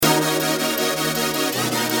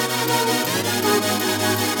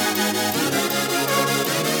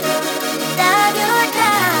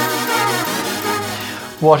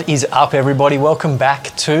What is up, everybody? Welcome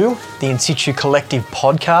back to the In Situ Collective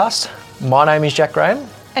podcast. My name is Jack Graham.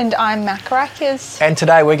 And I'm Mac Caracas. And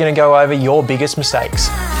today we're going to go over your biggest mistakes.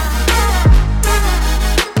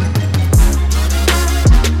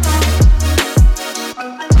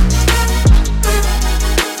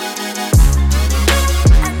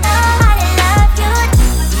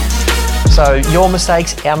 So your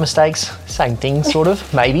mistakes, our mistakes, same thing sort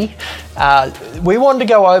of, maybe. We wanted to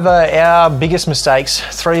go over our biggest mistakes,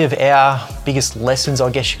 3 of our biggest lessons, I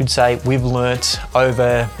guess you could say, we've learnt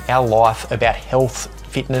over our life about health,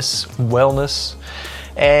 fitness, wellness,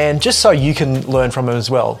 and just so you can learn from them as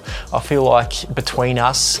well. I feel like between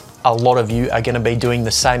us, a lot of you are going to be doing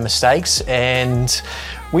the same mistakes, and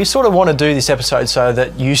we sort of want to do this episode so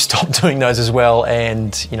that you stop doing those as well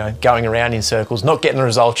and, you know, going around in circles, not getting the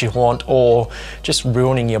results you want or just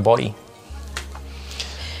ruining your body.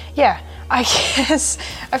 Yeah, I guess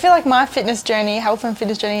I feel like my fitness journey, health and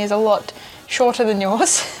fitness journey is a lot shorter than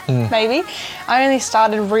yours, maybe. I only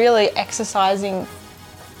started really exercising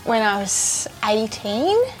when I was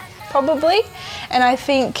 18, probably. And I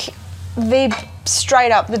think the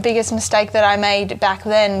biggest mistake that I made back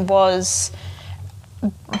then was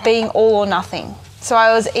being all or nothing. So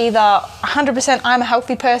I was either 100% I'm a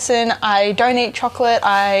healthy person, I don't eat chocolate,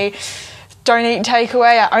 I don't eat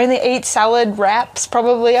takeaway, I only eat salad wraps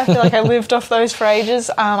probably. I feel like I lived off those for ages.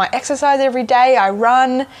 I exercise every day, I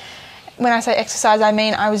run. When I say exercise, I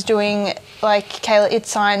mean I was doing like Kayla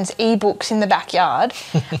Itsign's ebooks in the backyard.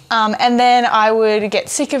 And then I would get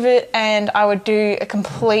sick of it and I would do a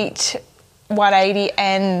complete 180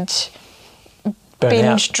 and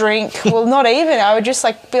binge drink. Well, not even. I would just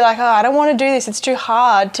be like, oh, I don't want to do this. It's too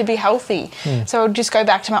hard to be healthy. So I would just go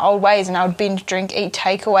back to my old ways and I would binge drink, eat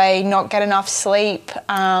takeaway, not get enough sleep,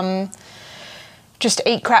 just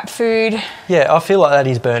eat crap food. Yeah, I feel like that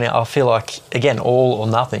is burnout. I feel like, again, all or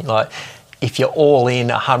nothing. Like, if you're all in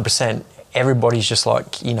 100%, everybody's just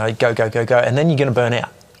like, you know, go, and then you're going to burn out,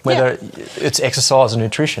 whether it's exercise or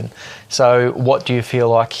nutrition. So what do you feel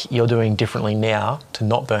like you're doing differently now to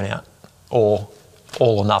not burn out, or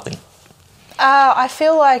all or nothing? I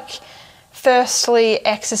feel like, firstly,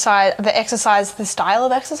 the style of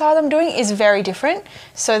exercise I'm doing is very different.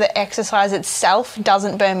 So the exercise itself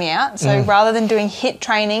doesn't burn me out. So rather than doing HIIT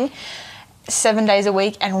training 7 days a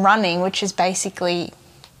week and running, which is basically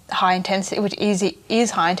high intensity, which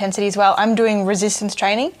is high intensity as well, I'm doing resistance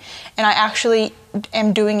training, and I actually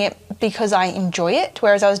am doing it because I enjoy it,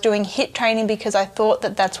 whereas I was doing HIIT training because I thought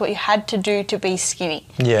that that's what you had to do to be skinny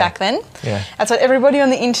back then. Yeah. That's what everybody on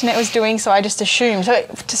the internet was doing, so I just assumed. So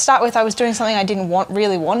to start with, I was doing something I didn't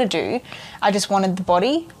really want to do. I just wanted the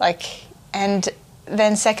body, and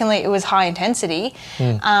then secondly, it was high intensity.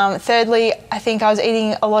 Thirdly, I think I was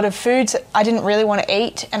eating a lot of foods I didn't really want to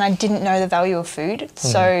eat, and I didn't know the value of food.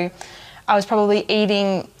 So I was probably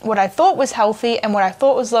eating what I thought was healthy and what I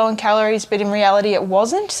thought was low in calories, but in reality it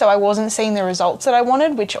wasn't. So I wasn't seeing the results that I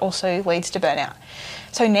wanted, which also leads to burnout.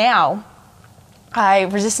 So now I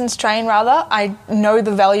resistance train rather. I know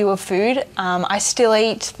the value of food. I still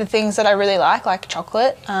eat the things that I really like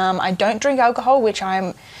chocolate. I don't drink alcohol, which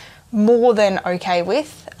I'm more than okay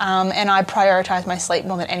with, and I prioritise my sleep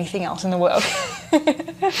more than anything else in the world.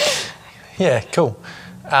 Yeah, cool.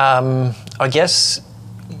 I guess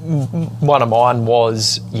one of mine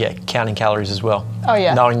was, counting calories as well. Oh,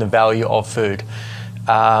 yeah. Knowing the value of food.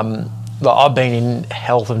 I've been in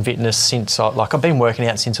health and fitness since I've been working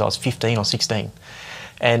out since I was 15 or 16.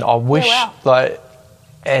 And I wish,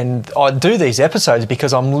 and I do these episodes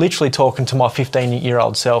because I'm literally talking to my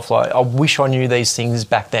 15-year-old self. I wish I knew these things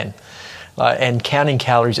back then. And counting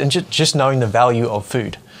calories and just knowing the value of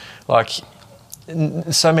food.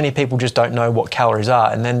 So many people just don't know what calories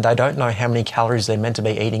are, and then they don't know how many calories they're meant to be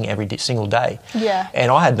eating every single day. Yeah.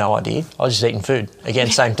 And I had no idea. I was just eating food. Again,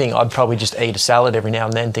 same thing. I'd probably just eat a salad every now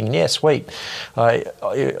and then thinking, yeah, sweet. I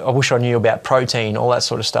wish I knew about protein, all that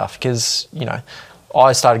sort of stuff, because, you know,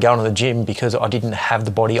 I started going to the gym because I didn't have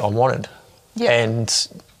the body I wanted. Yeah. And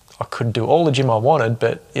I could do all the gym I wanted,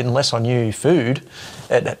 but unless I knew food,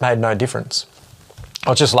 it made no difference. I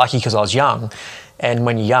was just lucky because I was young, and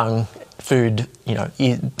when you're young, food, you know,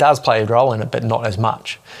 it does play a role in it, but not as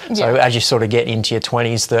much. Yeah. So as you sort of get into your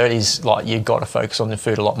 20s, 30s, you've got to focus on the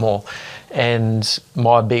food a lot more. And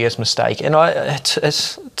my biggest mistake, and to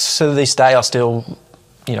this day, I still,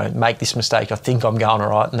 you know, make this mistake. I think I'm going all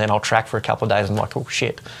right, and then I'll track for a couple of days and I'm like, oh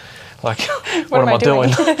shit, what am I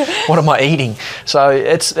doing? What am I eating? So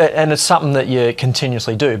it's something that you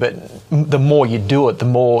continuously do, but the more you do it, the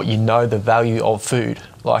more you know the value of food.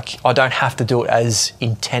 I don't have to do it as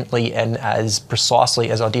intently and as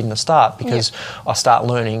precisely as I did in the start, because I start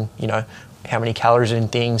learning, you know, how many calories are in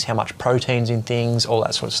things, how much protein's in things, all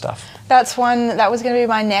that sort of stuff. That was going to be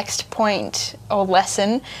my next point or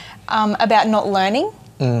lesson about not learning.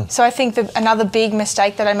 So I think that another big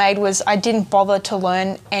mistake that I made was I didn't bother to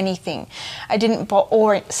learn anything. I didn't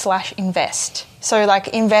invest. So like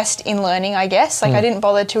invest in learning, I guess. Like I didn't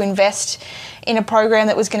bother to invest in a program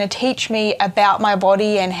that was going to teach me about my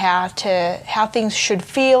body and how things should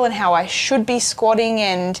feel and how I should be squatting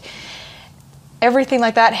and everything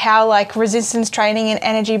like that, how like resistance training and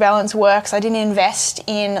energy balance works. I didn't invest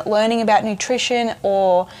in learning about nutrition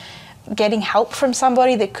or getting help from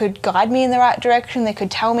somebody that could guide me in the right direction, that could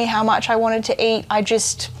tell me how much I wanted to eat. I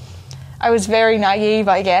was very naive,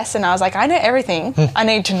 I guess, and I was like, I know everything I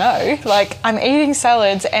need to know. Like, I'm eating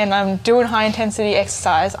salads and I'm doing high intensity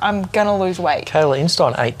exercise. I'm gonna lose weight. Kayla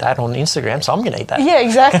Einstein ate that on Instagram, so I'm gonna eat that. Yeah,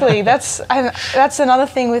 exactly. That's another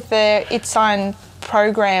thing with the Itsign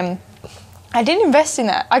program. I didn't invest in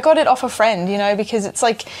that. I got it off a friend, because it's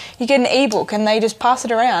like you get an ebook and they just pass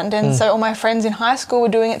it around. And so all my friends in high school were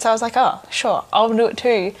doing it. So I was like, oh, sure, I'll do it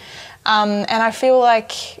too. And I feel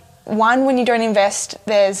like, one, when you don't invest,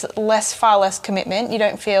 there's far less commitment. You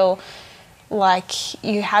don't feel like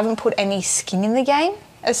you haven't put any skin in the game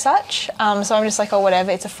as such. So I'm just like, oh,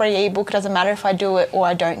 whatever. It's a free ebook. It doesn't matter if I do it or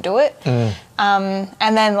I don't do it. And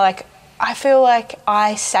then like, I feel like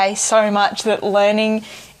I say so much that learning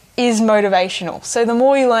is motivational. So the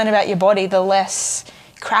more you learn about your body, the less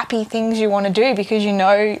crappy things you want to do because you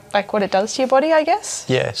know like what it does to your body, I guess.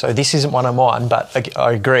 Yeah, so this isn't one of mine, but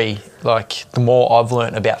I agree. Like the more I've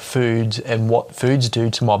learnt about foods and what foods do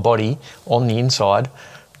to my body on the inside,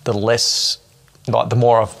 the less, like the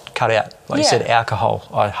more I've cut out. Like you said, alcohol.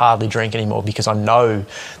 I hardly drink anymore because I know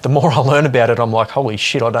the more I learn about it, I'm like, holy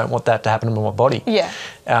shit, I don't want that to happen to my body. Yeah.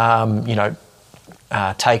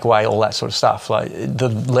 Take away all that sort of stuff. Like the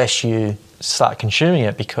less you start consuming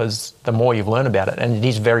it, because the more you've learned about it, and it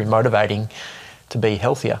is very motivating to be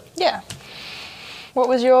healthier. Yeah. What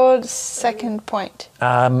was your second point?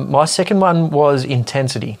 My second one was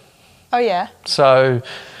intensity. Oh yeah. So,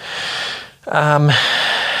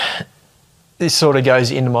 this sort of goes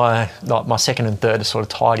into my second and third are sort of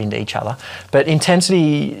tied into each other, but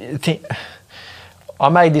intensity. I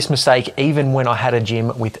made this mistake even when I had a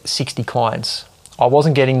gym with 60 clients. I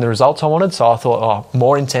wasn't getting the results I wanted, so I thought,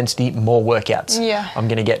 more intensity, more workouts. Yeah. I'm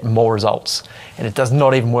going to get more results. And it does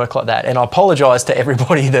not even work like that. And I apologise to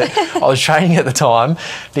everybody that I was training at the time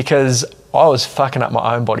because I was fucking up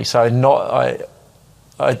my own body. So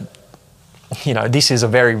this is a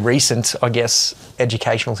very recent, I guess,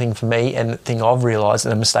 educational thing for me and thing I've realised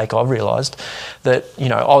and a mistake I've realised that,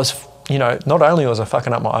 I was, not only was I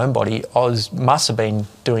fucking up my own body, must have been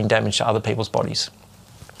doing damage to other people's bodies.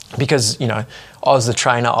 Because, I was the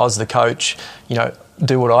trainer, I was the coach,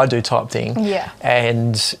 do what I do type thing. Yeah.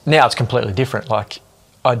 And now it's completely different. Like,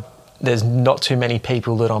 there's not too many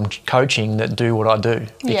people that I'm coaching that do what I do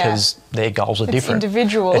because their goals are different. It's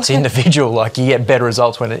individual. It's individual. Like, you get better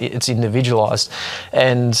results when it's individualised.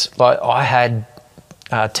 And, like, I had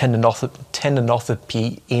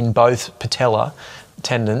tendinopathy in both patella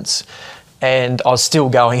tendons, and I was still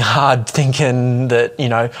going hard thinking that,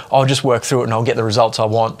 I'll just work through it and I'll get the results I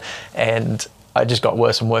want. And I just got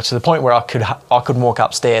worse and worse to the point where I could walk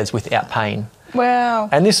upstairs without pain. Wow.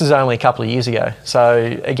 And this is only a couple of years ago.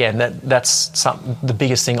 So again, that's the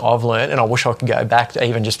biggest thing I've learned, and I wish I could go back to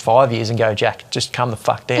even just 5 years and go, Jack, just calm the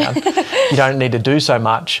fuck down. You don't need to do so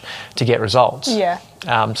much to get results. Yeah.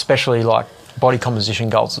 Especially like body composition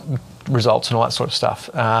goals, results and all that sort of stuff.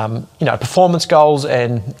 Performance goals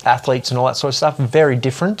and athletes and all that sort of stuff, very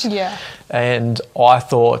different. Yeah. And I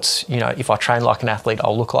thought, if I train like an athlete,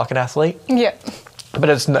 I'll look like an athlete. Yeah. But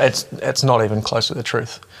it's not even close to the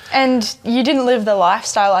truth. And you didn't live the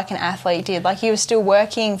lifestyle like an athlete did. Like, you were still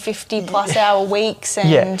working 50-plus hour weeks. And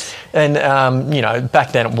yeah. And,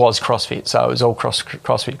 back then it was CrossFit. So it was all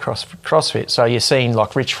CrossFit. So you're seeing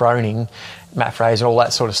like Rich Froning, Matt Fraser, all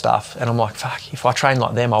that sort of stuff. And I'm like, fuck, if I train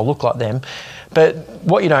like them, I'll look like them. But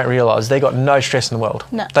what you don't realise, they got no stress in the world.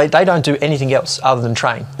 No. They don't do anything else other than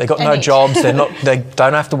train. They got no jobs. They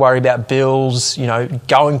don't have to worry about bills.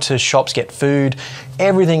 Going to shops, get food.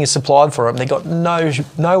 Everything is supplied for them. They got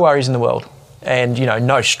no worries in the world, and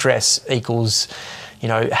no stress equals,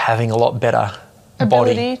 having a lot better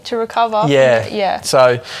ability body to recover. Yeah, yeah.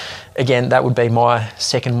 So again, that would be my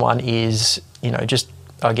second one. Is just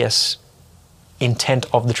I guess. Intent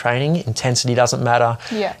of the training. Intensity doesn't matter.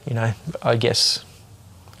 Yeah. I guess,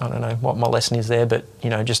 I don't know what my lesson is there, but,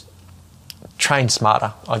 just train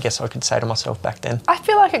smarter, I guess I could say to myself back then. I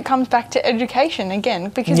feel like it comes back to education again,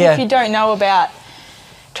 because Yeah. if you don't know about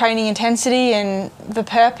training intensity and the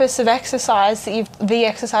purpose of exercise that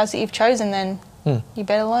you've chosen, then you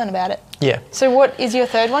better learn about it. Yeah. So what is your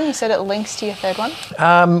third one? You said it links to your third one.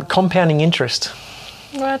 Compounding interest.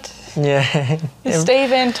 What? Yeah. Is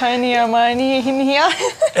Steve Antonio Money in here?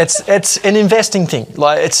 It's an investing thing.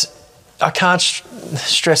 Like I can't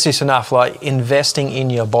stress this enough. Like investing in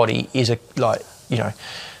your body is it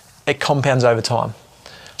compounds over time.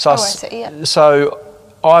 So I see. Yeah. So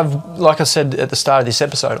like I said at the start of this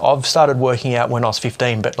episode, I've started working out when I was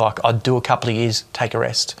 15, but like I'd do a couple of years, take a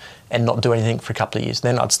rest, and not do anything for a couple of years.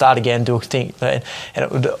 Then I'd start again, do a thing, and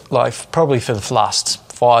it would, like, probably for the last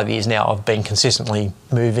 5 years now, I've been consistently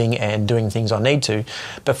moving and doing things I need to.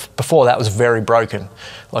 But before that was very broken.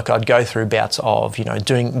 Like I'd go through bouts of,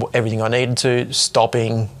 doing everything I needed to,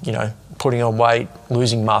 stopping, putting on weight,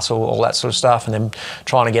 losing muscle, all that sort of stuff, and then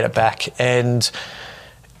trying to get it back. And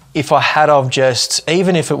if I had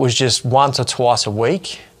even if it was just once or twice a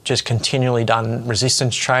week, just continually done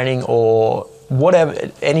resistance training or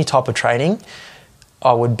whatever, any type of training,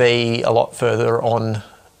 I would be a lot further on,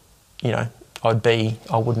 I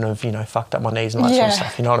wouldn't have, fucked up my knees and that sort of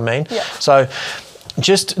stuff, you know what I mean? Yeah. So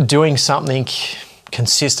just doing something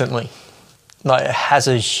consistently, like, it has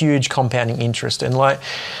a huge compounding interest. And like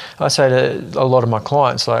I say to a lot of my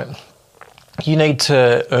clients, like, you need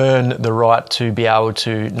to earn the right to be able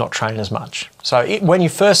to not train as much. So when you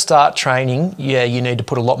first start training, you need to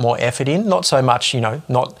put a lot more effort in. Not so much,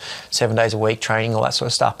 not 7 days a week training, all that sort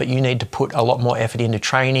of stuff, but you need to put a lot more effort into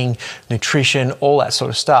training, nutrition, all that sort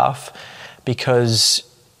of stuff, because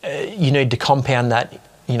you need to compound that,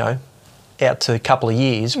 out to a couple of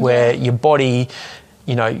years where your body,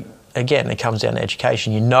 again, it comes down to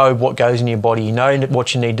education. You know what goes in your body, you know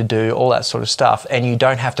what you need to do, all that sort of stuff, and you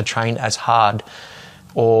don't have to train as hard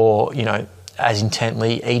or, as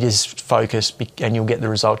intently, eat as focused, and you'll get the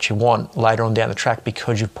results you want later on down the track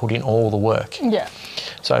because you've put in all the work. Yeah.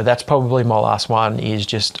 So that's probably my last one, is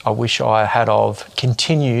just I wish I had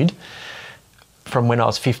continued from when I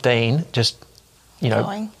was 15, just,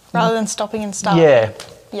 going, rather than stopping and starting. Yeah.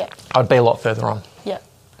 Yeah. I'd be a lot further on. Yeah.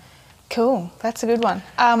 Cool. That's a good one.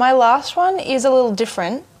 My last one is a little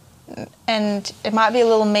different, and it might be a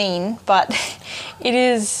little mean, but it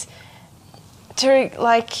is to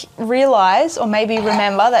realise or maybe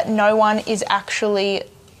remember that no one is actually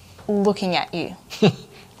looking at you.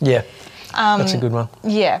 Yeah. That's a good one.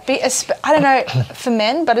 Yeah. I don't know for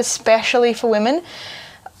men, but especially for women.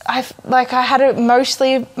 Most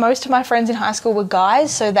of my friends in high school were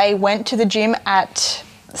guys, so they went to the gym at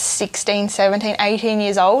 16, 17, 18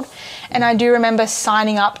 years old, and I do remember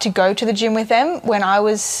signing up to go to the gym with them when I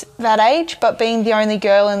was that age, but being the only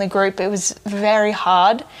girl in the group, it was very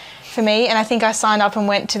hard for me. And I think I signed up and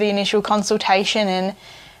went to the initial consultation, and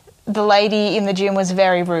the lady in the gym was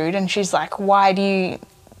very rude, and she's like, why do you,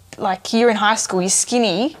 you're in high school, you're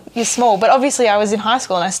skinny, you're small. But obviously I was in high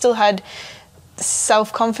school and I still had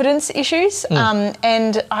self-confidence issues,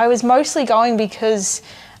 and I was mostly going because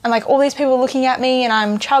I'm like, all these people are looking at me and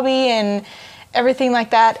I'm chubby and everything like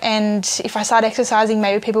that, and if I start exercising,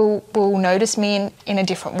 maybe people will notice me in a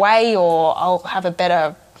different way, or I'll have a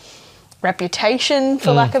better reputation,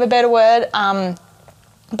 for lack of a better word,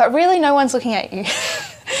 but really no one's looking at you.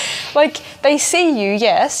 They see you,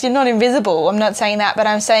 yes, you're not invisible, I'm not saying that, but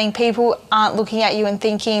I'm saying people aren't looking at you and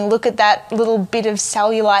thinking, look at that little bit of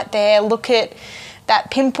cellulite there, look at that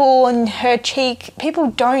pimple on her cheek. People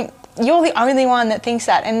don't. You're the only one that thinks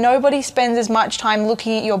that, and nobody spends as much time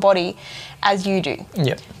looking at your body as you do.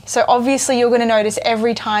 Yeah. So obviously you're going to notice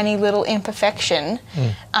every tiny little imperfection,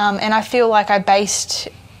 and I feel like I based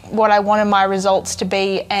what I wanted my results to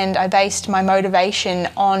be, and I based my motivation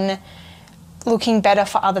on looking better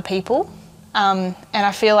for other people. And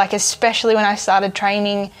I feel like, especially when I started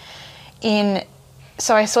training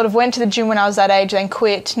so I sort of went to the gym when I was that age, then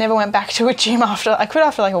quit, never went back to a gym I quit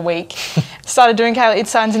after a week. Started doing Kayla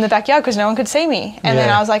Itzines in the backyard because no one could see me. And then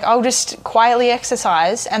I was like, I'll just quietly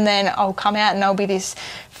exercise, and then I'll come out and I'll be this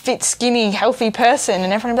fit, skinny, healthy person,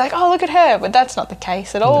 and everyone will be like, oh, look at her. But that's not the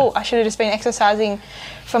case at all. I should have just been exercising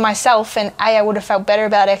for myself, and I would have felt better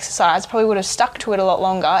about exercise, probably would have stuck to it a lot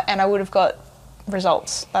longer, and I would have got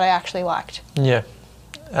results that I actually liked. Yeah.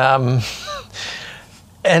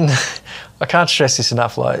 And I can't stress this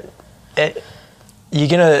enough,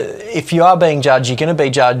 if you are being judged, you're going to be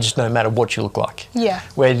judged no matter what you look like. Yeah.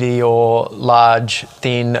 Whether you're large,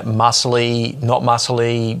 thin, muscly, not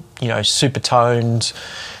muscly, super toned,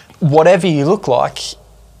 whatever you look like,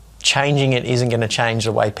 changing it isn't going to change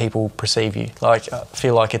the way people perceive you. I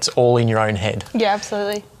feel like it's all in your own head. Yeah,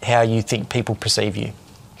 absolutely. How you think people perceive you.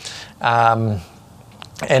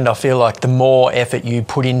 And I feel like the more effort you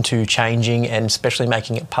put into changing, and especially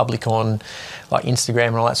making it public on like Instagram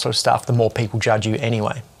and all that sort of stuff, the more people judge you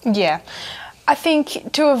anyway. Yeah. I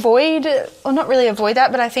think to avoid, or not really avoid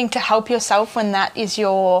that, but I think to help yourself when that is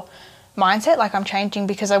your mindset, like I'm changing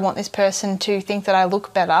because I want this person to think that I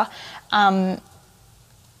look better.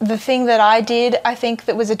 The thing that I did, I think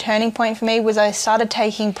that was a turning point for me, was I started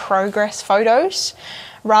taking progress photos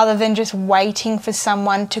rather than just waiting for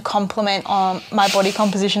someone to compliment on my body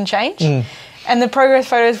composition change. And the progress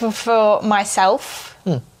photos were for myself.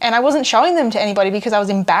 And I wasn't showing them to anybody because I was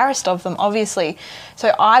embarrassed of them, obviously.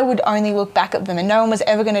 So I would only look back at them, and no one was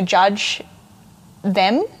ever going to judge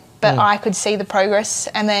them, but I could see the progress.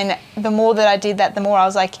 And then the more that I did that, the more I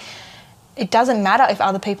was like, it doesn't matter if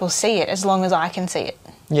other people see it as long as I can see it.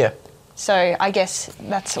 Yeah. So I guess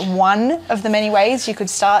that's one of the many ways you could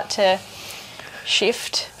start to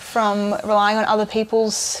shift from relying on other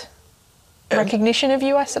people's recognition of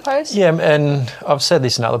you, I suppose. Yeah, and I've said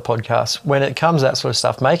this in other podcasts. When it comes to that sort of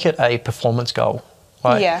stuff, make it a performance goal.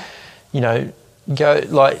 Like, Yeah. you know, go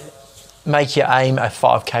like make your aim a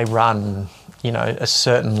 5K run, you know, a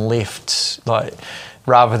certain lift, like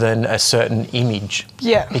rather than a certain image.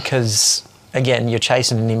 Yeah. Because again, you're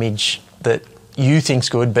chasing an image that you think's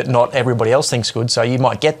good, but not everybody else thinks good. So you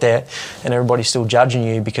might get there and everybody's still judging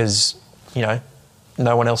you because, you know,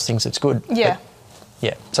 no one else thinks it's good. Yeah. But,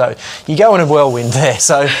 yeah, so you go in a whirlwind there.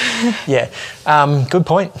 So, yeah, good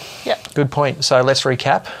point. Yeah. Good point. So let's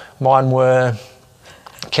recap. Mine were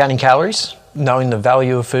counting calories, knowing the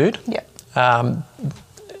value of food. Yeah.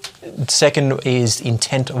 Second is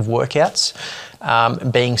intent of workouts,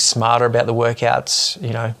 being smarter about the workouts,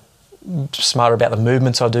 you know, smarter about the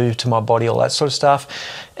movements I do to my body, all that sort of stuff.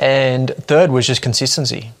 And third was just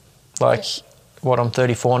consistency. Like, what, I'm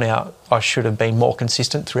 34 now, I should have been more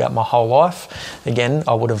consistent throughout my whole life. Again,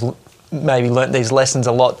 I would have maybe learnt these lessons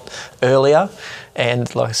a lot earlier,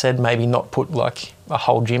 and like I said, maybe not put like a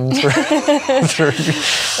whole gym through,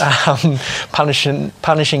 punishing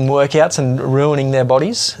workouts and ruining their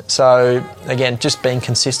bodies. So again, just being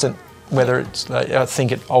consistent, whether it's, I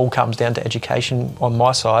think it all comes down to education on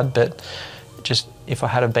my side, but just if I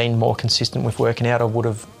had have been more consistent with working out, I would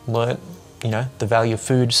have learnt, you know, the value of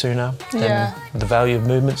food sooner, Yeah. and the value of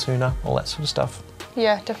movement sooner, all that sort of stuff.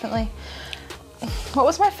 Yeah, definitely. What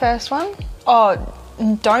was my first one? Oh,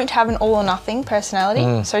 don't have an all or nothing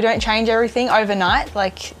personality. So don't change everything overnight.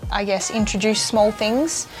 Like, I guess introduce small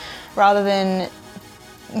things rather than,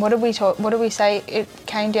 what did we say it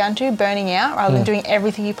came down to? Burning out, rather than doing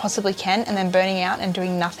everything you possibly can and then burning out and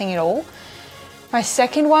doing nothing at all. My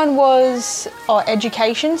second one was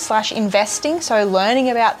education/investing, so learning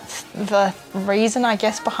about the reason, I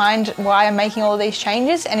guess, behind why I'm making all of these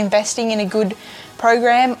changes and investing in a good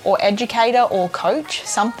program or educator or coach,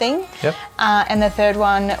 something. Yep. And the third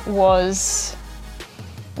one was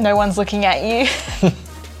no one's looking at you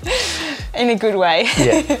in a good way.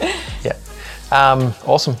 Yeah, yeah.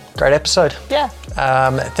 Awesome, great episode. Yeah.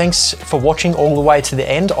 Thanks for watching all the way to the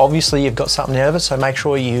end. Obviously, you've got something out of it, so make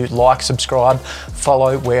sure you like, subscribe,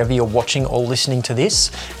 follow wherever you're watching or listening to this.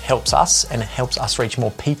 Helps us, and it helps us reach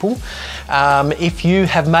more people. If you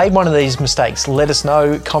have made one of these mistakes, let us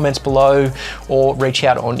know, comments below, or reach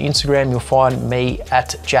out on Instagram. You'll find me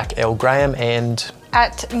at Jack L. Graham and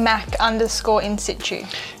At Mac_in-situ.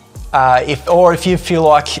 If you feel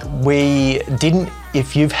like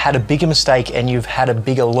if you've had a bigger mistake and you've had a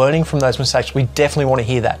bigger learning from those mistakes, we definitely want to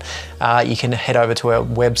hear that. You can head over to our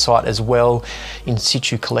website as well,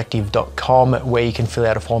 insitucollective.com, where you can fill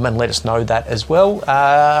out a form and let us know that as well.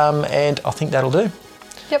 And I think that'll do.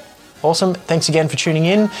 Yep. Awesome. Thanks again for tuning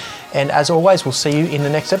in. And as always, we'll see you in the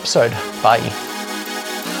next episode. Bye.